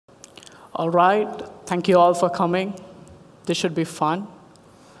All right, thank you all for coming. This should be fun.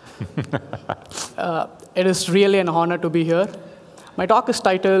 It is really an honor to be here. My talk is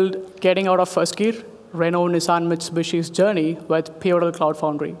titled Getting Out of First Gear, Renault Nissan Mitsubishi's Journey with Pivotal Cloud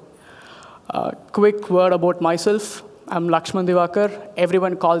Foundry. Quick word about myself. I'm Lakshman Diwaakar.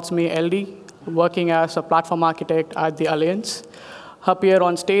 Everyone calls me LD, working as a platform architect at the Alliance. Up here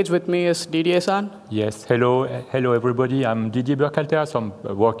on stage with me is Didier-san. Yes, hello everybody. I'm Didier Burkhalter, so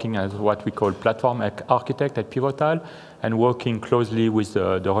I'm working as what we call platform architect at Pivotal and working closely with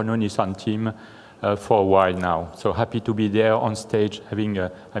the Renault Nissan team for a while now. So happy to be there on stage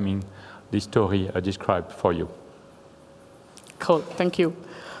having, this story described for you. Cool, thank you.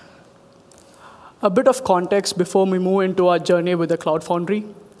 A bit of context before we move into our journey with the Cloud Foundry.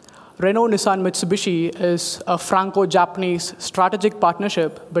 Renault Nissan Mitsubishi is a Franco-Japanese strategic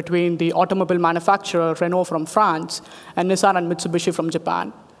partnership between the automobile manufacturer Renault from France and Nissan and Mitsubishi from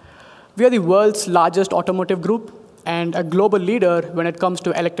Japan. We are the world's largest automotive group and a global leader when it comes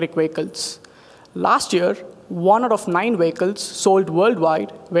to electric vehicles. Last year, 1 out of 9 vehicles sold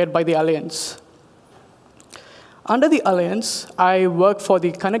worldwide were by the Alliance. Under the Alliance, I work for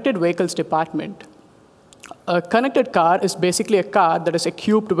the Connected Vehicles department. A connected car is basically a car that is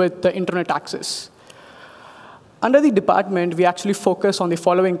equipped with the internet access. Under the department, we actually focus on the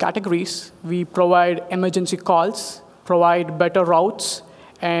following categories. We provide emergency calls, provide better routes,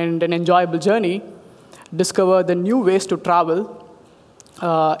 and an enjoyable journey, discover the new ways to travel,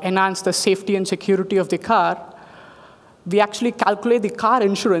 enhance the safety and security of the car. We actually calculate the car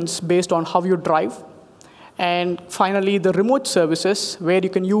insurance based on how you drive. And finally, the remote services, where you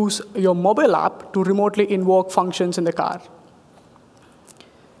can use your mobile app to remotely invoke functions in the car.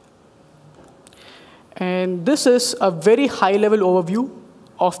 And this is a very high-level overview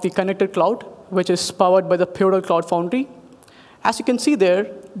of the connected cloud, which is powered by the Pivotal Cloud Foundry. As you can see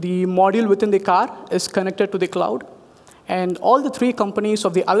there, the module within the car is connected to the cloud. And all the 3 companies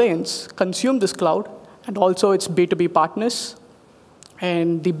of the Alliance consume this cloud, and also its B2B partners,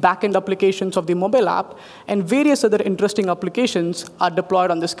 and the backend applications of the mobile app, and various other interesting applications are deployed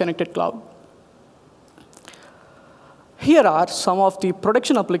on this connected cloud. Here are some of the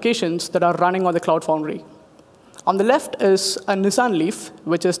production applications that are running on the Cloud Foundry. On the left is a Nissan Leaf,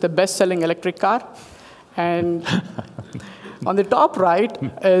 which is the best-selling electric car. And on the top right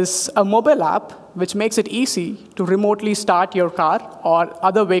is a mobile app, which makes it easy to remotely start your car or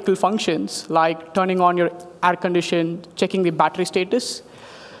other vehicle functions, like turning on your air condition, checking the battery status.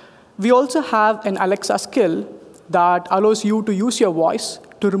 We also have an Alexa skill that allows you to use your voice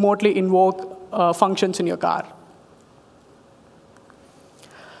to remotely invoke functions in your car.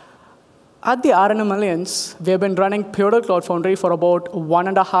 At the R&M Alliance, we have been running Pivotal Cloud Foundry for about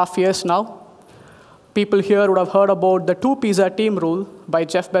 1.5 years now. People here would have heard about the 2-pizza team rule by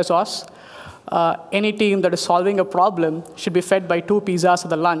Jeff Bezos. Any team that is solving a problem should be fed by 2 pizzas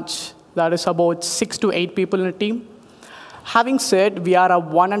at the lunch. That is about 6 to 8 people in a team. Having said, we are a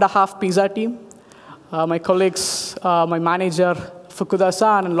 1.5 pizza team. My colleagues, my manager,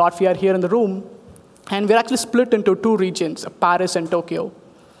 Fukuda-san, and Lotfi are here in the room. And we're actually split into 2 regions, Paris and Tokyo.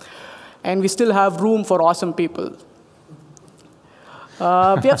 And we still have room for awesome people.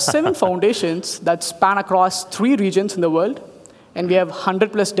 We have 7 foundations that span across 3 regions in the world. And we have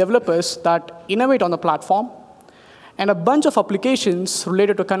 100+ developers that innovate on the platform. And a bunch of applications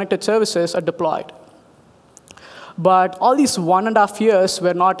related to connected services are deployed. But all these 1.5 years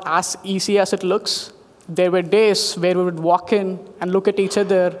were not as easy as it looks. There were days where we would walk in and look at each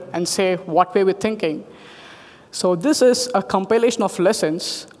other and say, what were we thinking? So this is a compilation of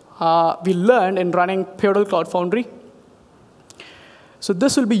lessons we learned in running Pivotal Cloud Foundry. So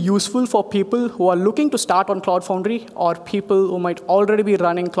this will be useful for people who are looking to start on Cloud Foundry or people who might already be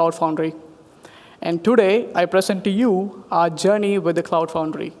running Cloud Foundry. And today, I present to you our journey with the Cloud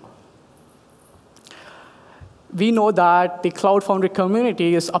Foundry. We know that the Cloud Foundry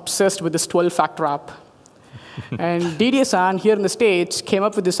community is obsessed with this 12-factor app. And Didier-san here on the stage came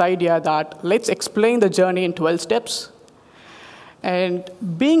up with this idea that let's explain the journey in 12 steps. And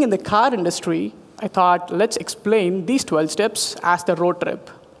being in the car industry, I thought, let's explain these 12 steps as the road trip.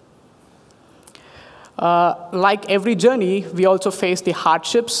 Like every journey, we also face the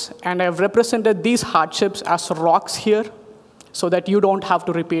hardships, and I've represented these hardships as rocks here so that you don't have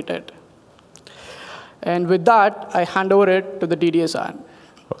to repeat it. And with that, I hand over it to the Didier-san.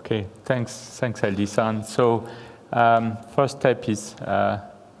 OK, thanks LD-san. So first step is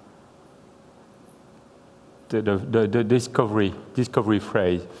the discovery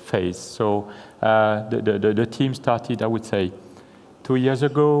phase. So the team started, I would say, 2 years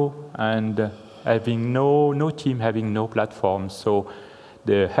ago, and having no team, having no platform. So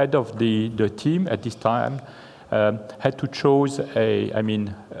the head of the team at this time had to choose a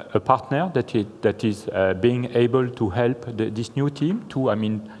partner that is being able to help this new team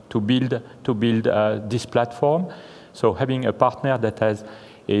to build this platform. So having a partner that has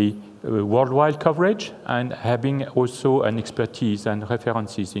a worldwide coverage and having also an expertise and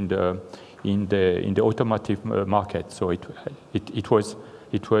references in the automotive market. So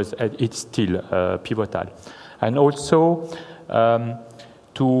it's still pivotal, and also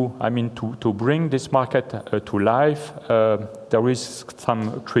to bring this market to life, there is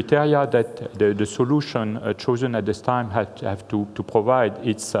some criteria that the solution chosen at this time have to provide.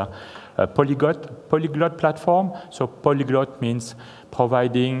 It's a polyglot platform. So polyglot means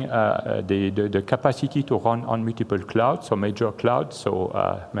providing the capacity to run on multiple clouds, so major clouds, so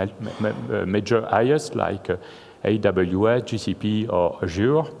major IaaS like AWS, GCP, or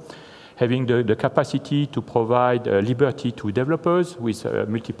Azure. Having the capacity to provide liberty to developers with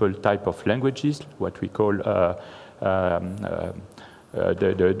multiple type of languages, what we call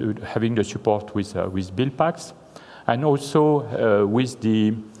having the support with build packs, and also with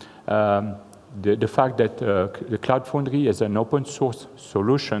the fact that the Cloud Foundry is an open source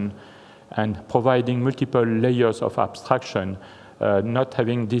solution and providing multiple layers of abstraction, not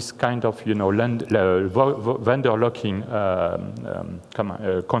having this kind of vendor locking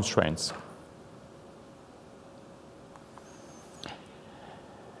constraints.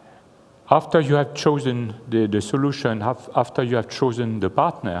 After you have chosen the solution, after you have chosen the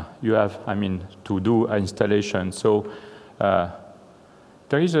partner, you have, to do an installation. So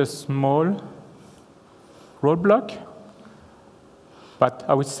there is a small roadblock, but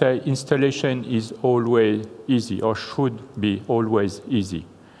I would say installation is always easy, or should be always easy.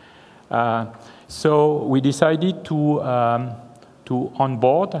 So we decided to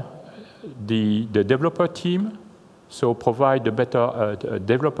onboard the developer team, so provide a better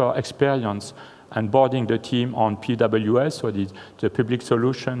developer experience, and boarding the team on PWS, so the public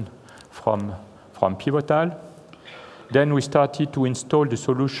solution from Pivotal. Then we started to install the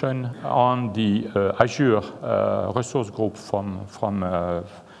solution on the Azure resource group from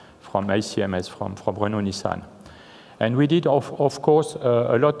A-CMS, from Renault Nissan. And we did, of course,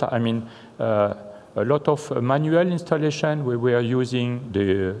 a lot of manual installation. We were using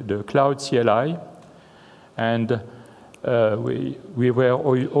the Cloud CLI. And we were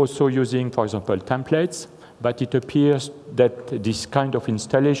also using, for example, templates. But it appears that this kind of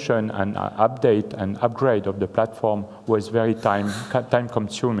installation and update and upgrade of the platform was very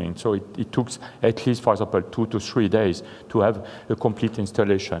time-consuming. So it took at least, for example, 2 to 3 days to have a complete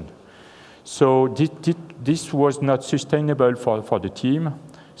installation. So this was not sustainable for the team.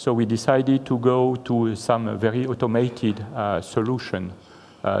 So we decided to go to some very automated solution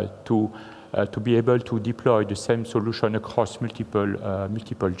to be able to deploy the same solution across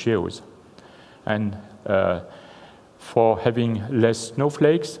multiple geos. And for having less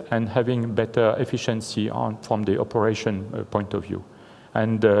snowflakes and having better efficiency from the operation point of view.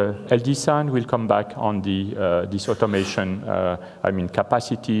 And LD-San will come back on this automation,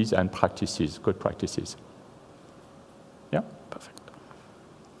 capacities and practices, good practices. Yeah? Perfect.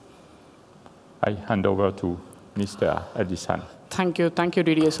 I hand over to Mr. LD-San. Thank you,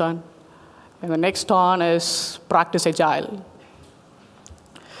 Didier-san. And the next on is practice agile.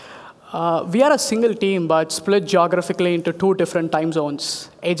 We are a single team, but split geographically into 2 different time zones.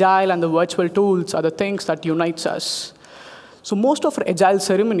 Agile and the virtual tools are the things that unites us. So most of our agile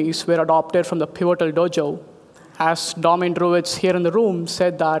ceremonies were adopted from the Pivotal Dojo. As Dom Druids here in the room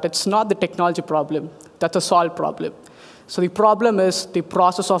said that it's not the technology problem, that's a solved problem. So the problem is the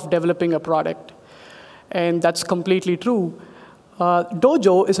process of developing a product. And that's completely true.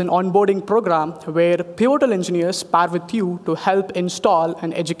 Dojo is an onboarding program where Pivotal engineers pair with you to help install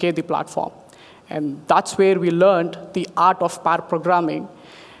and educate the platform. And that's where we learned the art of pair programming.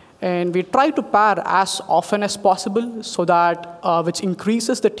 And we try to pair as often as possible so that which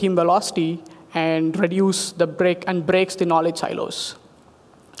increases the team velocity and breaks the knowledge silos.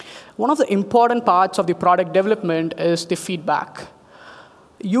 One of the important parts of the product development is the feedback.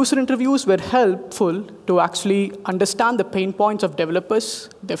 User interviews were helpful to actually understand the pain points of developers,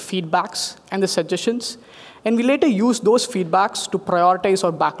 their feedbacks, and the suggestions. And we later used those feedbacks to prioritize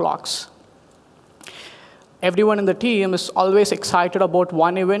our backlogs. Everyone in the team is always excited about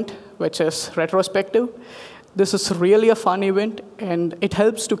one event, which is retrospective. This is really a fun event, and it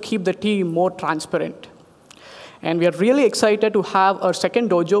helps to keep the team more transparent. And we are really excited to have our second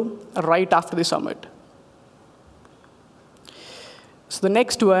dojo right after the summit. So the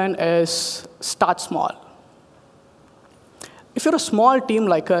next one is start small. If you're a small team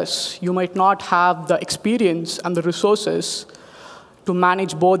like us, you might not have the experience and the resources to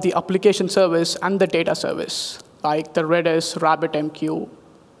manage both the application service and the data service, like the Redis, RabbitMQ,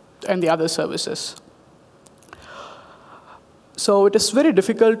 and the other services. So it is very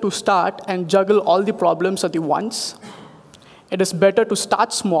difficult to start and juggle all the problems at once. It is better to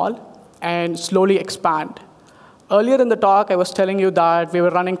start small and slowly expand. Earlier in the talk, I was telling you that we were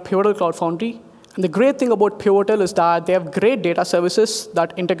running Pivotal Cloud Foundry. And the great thing about Pivotal is that they have great data services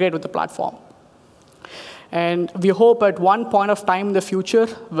that integrate with the platform. And we hope at one point of time in the future,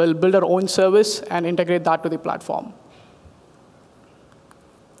 we'll build our own service and integrate that to the platform.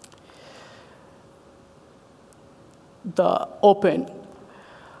 The open.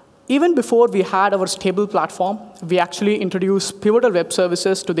 Even before we had our stable platform, we actually introduced Pivotal Web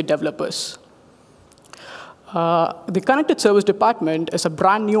Services to the developers. The Connected Service Department is a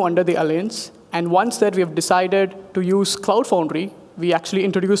brand new under the Alliance. And once that we have decided to use Cloud Foundry, we actually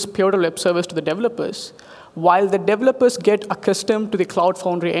introduced Pivotal Web Service to the developers. While the developers get accustomed to the Cloud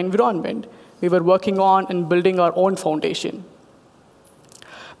Foundry environment, we were working on and building our own foundation.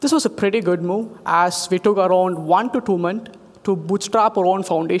 This was a pretty good move, as we took around 1 to 2 months to bootstrap our own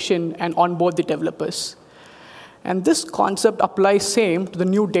foundation and onboard the developers. And this concept applies same to the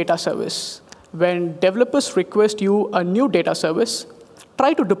new data service. When developers request you a new data service,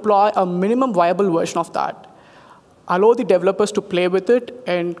 try to deploy a minimum viable version of that. Allow the developers to play with it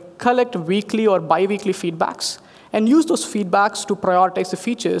and collect weekly or bi-weekly feedbacks, and use those feedbacks to prioritize the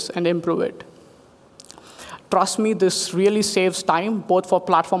features and improve it. Trust me, this really saves time, both for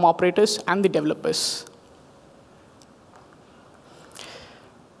platform operators and the developers.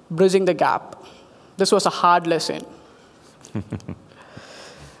 Bridging the gap. This was a hard lesson.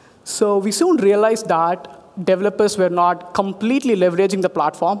 So we soon realized that developers were not completely leveraging the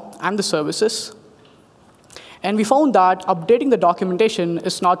platform and the services. And we found that updating the documentation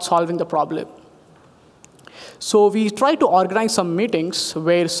is not solving the problem. So we tried to organize some meetings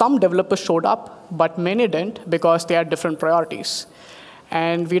where some developers showed up, but many didn't because they had different priorities.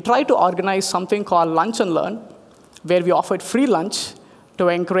 And we tried to organize something called Lunch and Learn, where we offered free lunch to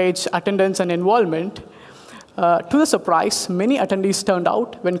encourage attendance and involvement. To the surprise, many attendees turned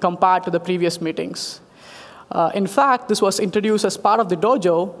out when compared to the previous meetings. In fact, this was introduced as part of the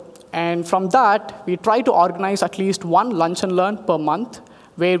dojo, and from that, we try to organize at least one lunch and learn per month,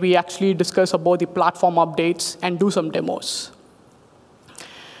 where we actually discuss about the platform updates and do some demos.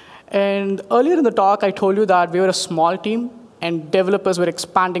 And earlier in the talk, I told you that we were a small team, and developers were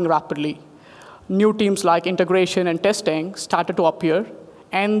expanding rapidly. New teams like integration and testing started to appear,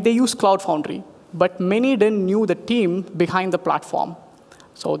 and they used Cloud Foundry, but many didn't know the team behind the platform.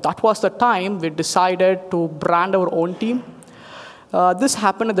 So that was the time we decided to brand our own team. This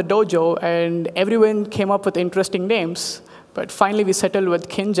happened at the dojo, and everyone came up with interesting names. But finally, we settled with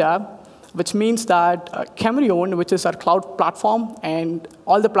Kinjab, which means that Chameleon, which is our cloud platform, and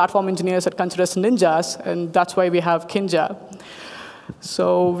all the platform engineers are considered as ninjas, and that's why we have Kinjab.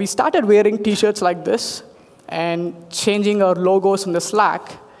 So we started wearing T-shirts like this and changing our logos in the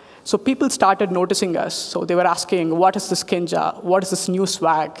Slack. So people started noticing us. So they were asking, what is this Kinja? What is this new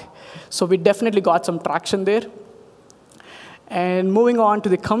swag? So we definitely got some traction there. And moving on to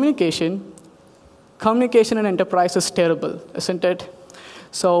the communication. Communication in enterprise is terrible, isn't it?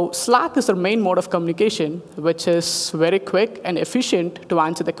 So Slack is the main mode of communication, which is very quick and efficient to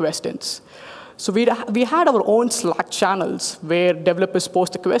answer the questions. So we had our own Slack channels where developers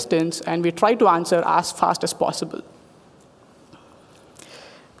post the questions, and we try to answer as fast as possible.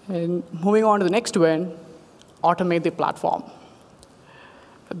 And moving on to the next one, automate the platform.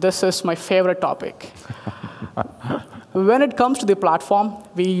 This is my favorite topic. When it comes to the platform,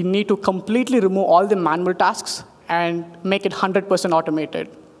 we need to completely remove all the manual tasks and make it 100% automated.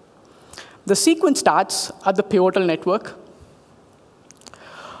 The sequence starts at the Pivotal network.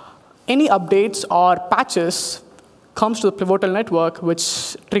 Any updates or patches comes to the Pivotal network,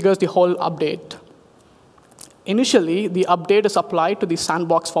 which triggers the whole update. Initially, the update is applied to the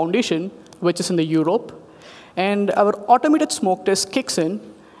Sandbox Foundation, which is in the Europe, and our automated smoke test kicks in,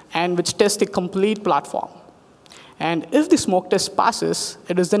 and which tests the complete platform. And if the smoke test passes,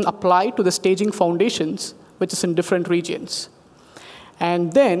 it is then applied to the staging foundations, which is in different regions.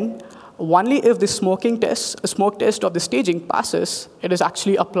 And then, only if the smoke test of the staging passes, it is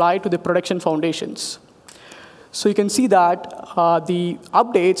actually applied to the production foundations. So you can see that the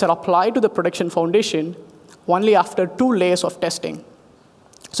updates are applied to the production foundation only after 2 layers of testing.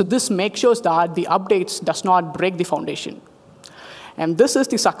 So this makes sure that the updates does not break the foundation. And this is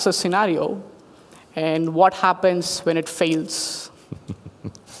the success scenario. And what happens when it fails?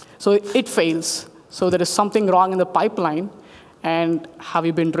 So it fails. So there is something wrong in the pipeline. And have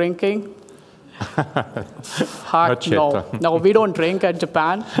you been drinking? Heck, no. No, we don't drink at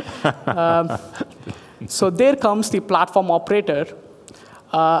Japan. So there comes the platform operator.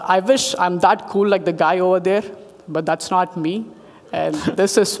 I wish I'm that cool like the guy over there, but that's not me. And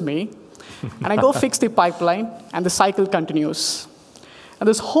this is me. And I go fix the pipeline, and the cycle continues. And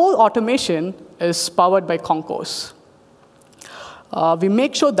this whole automation is powered by Concourse. We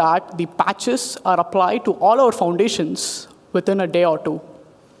make sure that the patches are applied to all our foundations within a day or two.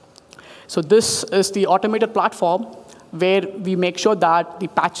 So this is the automated platform where we make sure that the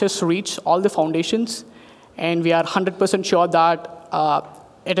patches reach all the foundations, and we are 100% sure that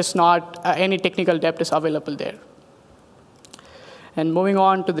it is not any technical debt is available there. And moving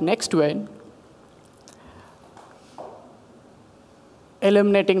on to the next one,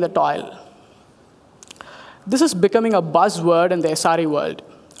 eliminating the toil. This is becoming a buzzword in the SRE world.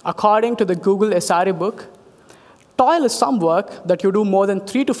 According to the Google SRE book, toil is some work that you do more than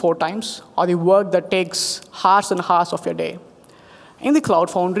 3 to 4 times, or the work that takes hours and hours of your day. In the Cloud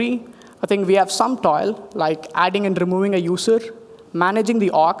Foundry, I think we have some toil, like adding and removing a user, managing the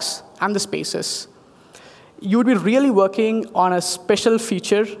orgs, and the spaces. You would be really working on a special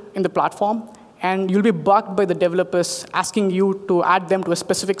feature in the platform, and you'll be bugged by the developers asking you to add them to a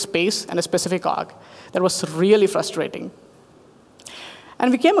specific space and a specific org. That was really frustrating. And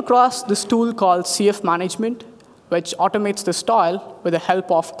we came across this tool called CF Management, which automates this toil with the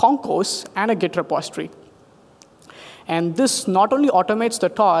help of Concourse and a Git repository. And this not only automates the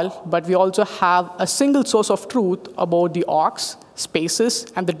toil, but we also have a single source of truth about the orgs, spaces,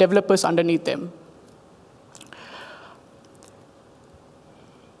 and the developers underneath them.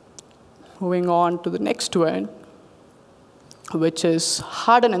 Moving on to the next one, which is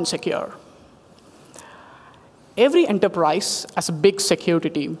harden and secure. Every enterprise has a big security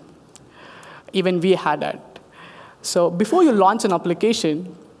team. Even we had that. So before you launch an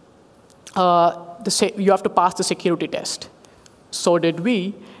application, you have to pass the security test. So did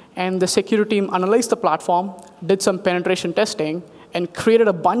we, and the security team analyzed the platform, did some penetration testing, and created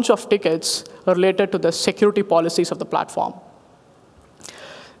a bunch of tickets related to the security policies of the platform.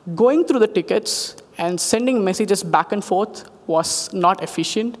 Going through the tickets and sending messages back and forth was not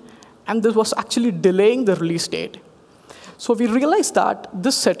efficient, and this was actually delaying the release date. So we realized that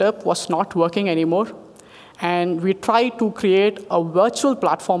this setup was not working anymore, and we tried to create a virtual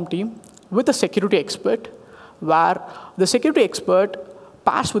platform team with a security expert, where the security expert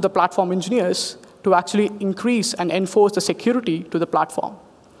pairs with the platform engineers to actually increase and enforce the security to the platform.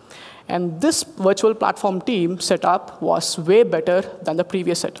 And this virtual platform team setup was way better than the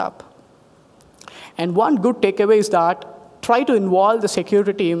previous setup. And one good takeaway is that try to involve the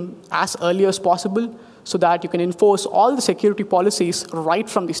security team as early as possible so that you can enforce all the security policies right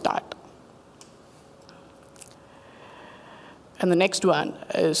from the start. And the next one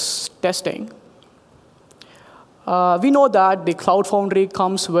is testing. We know that the Cloud Foundry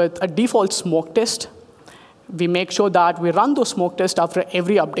comes with a default smoke test. We make sure that we run those smoke tests after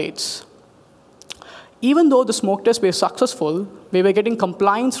every updates. Even though the smoke tests were successful, we were getting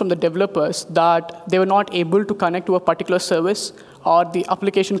complaints from the developers that they were not able to connect to a particular service or the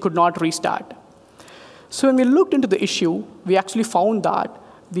application could not restart. So when we looked into the issue, we actually found that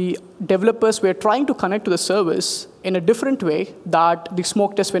the developers were trying to connect to the service in a different way that the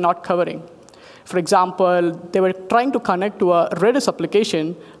smoke tests were not covering. For example, they were trying to connect to a Redis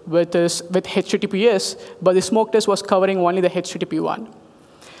application with HTTPS, but the smoke test was covering only the HTTP one.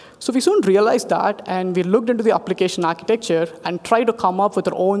 So we soon realized that, and we looked into the application architecture and tried to come up with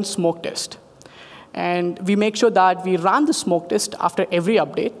our own smoke test. And we make sure that we ran the smoke test after every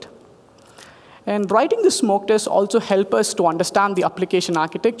update. And writing the smoke test also helped us to understand the application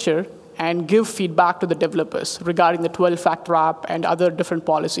architecture and give feedback to the developers regarding the 12-factor app and other different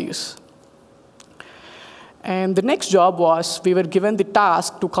policies. And the next job was we were given the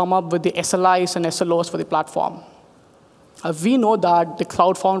task to come up with the SLIs and SLOs for the platform. We know that the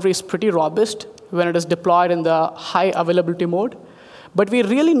Cloud Foundry is pretty robust when it is deployed in the high availability mode, but we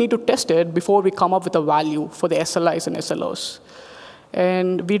really need to test it before we come up with a value for the SLIs and SLOs.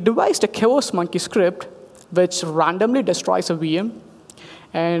 And we devised a chaos monkey script which randomly destroys a VM.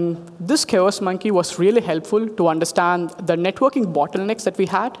 And this chaos monkey was really helpful to understand the networking bottlenecks that we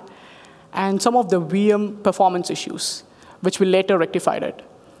had and some of the VM performance issues, which we later rectified it.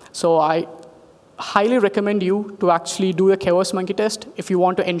 So I highly recommend you to actually do a chaos monkey test if you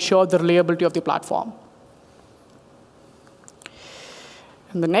want to ensure the reliability of the platform.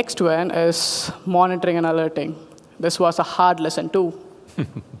 And the next one is monitoring and alerting. This was a hard lesson too.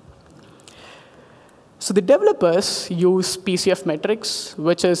 So the developers use PCF metrics,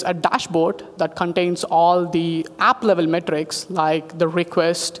 which is a dashboard that contains all the app-level metrics, like the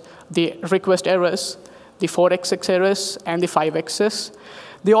request, the request errors, the 4xx errors, and the 5xs.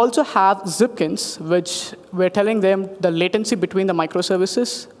 They also have zipkins, which were telling them the latency between the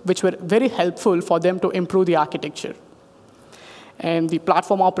microservices, which were very helpful for them to improve the architecture. And the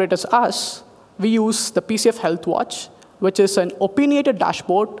platform operators, us, we use the PCF Health Watch, which is an opinionated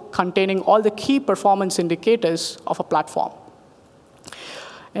dashboard containing all the key performance indicators of a platform.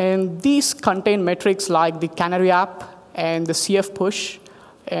 And these contain metrics like the Canary app and the CF push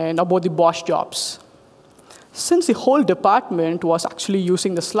and about the Bosch jobs. Since the whole department was actually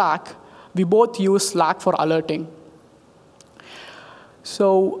using the Slack, we both use Slack for alerting.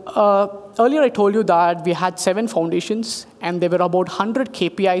 So earlier I told you that we had 7 foundations, and there were about 100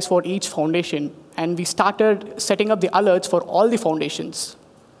 KPIs for each foundation. And we started setting up the alerts for all the foundations.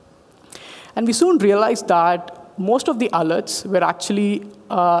 And we soon realized that most of the alerts were actually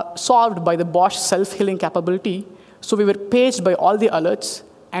solved by the Bosch self-healing capability. So we were paged by all the alerts,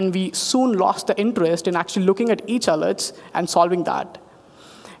 and we soon lost the interest in actually looking at each alerts and solving that.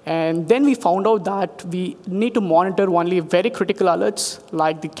 And then we found out that we need to monitor only very critical alerts,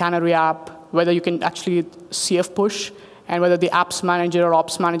 like the Canary app, whether you can actually CF push, and whether the apps manager or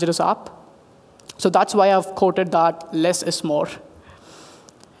ops manager is up. So that's why I've quoted that less is more.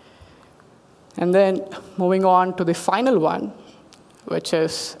 And then moving on to the final one, which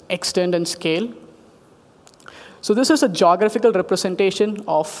is extend and scale. So this is a geographical representation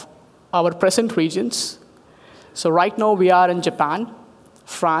of our present regions. So right now we are in Japan,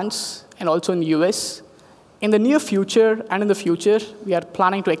 France, and also in the US. In the near future and in the future, we are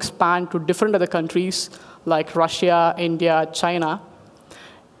planning to expand to different other countries like Russia, India, China.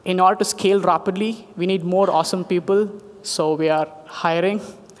 In order to scale rapidly, we need more awesome people, so we are hiring.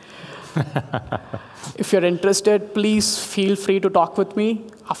 If you're interested, please feel free to talk with me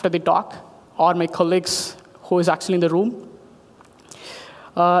after the talk, or my colleagues who is actually in the room.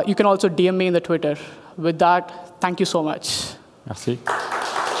 You can also DM me in the Twitter. With that, thank you so much. Merci.